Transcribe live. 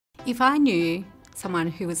If I knew someone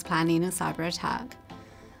who was planning a cyber attack,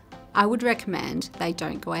 I would recommend they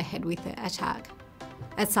don't go ahead with the attack.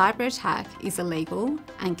 A cyber attack is illegal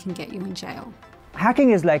and can get you in jail.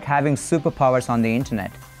 Hacking is like having superpowers on the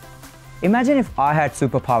internet. Imagine if I had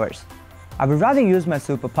superpowers. I would rather use my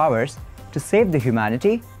superpowers to save the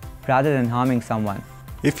humanity rather than harming someone.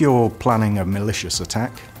 If you're planning a malicious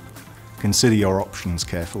attack, consider your options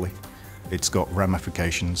carefully. It's got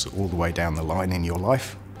ramifications all the way down the line in your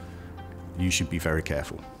life. You should be very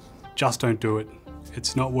careful. Just don't do it.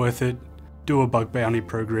 It's not worth it. Do a bug bounty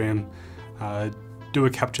program. Do a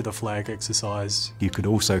capture the flag exercise. You could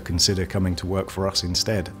also consider coming to work for us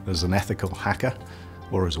instead as an ethical hacker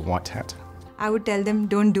or as a white hat. I would tell them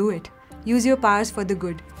don't do it. Use your powers for the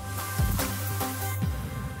good.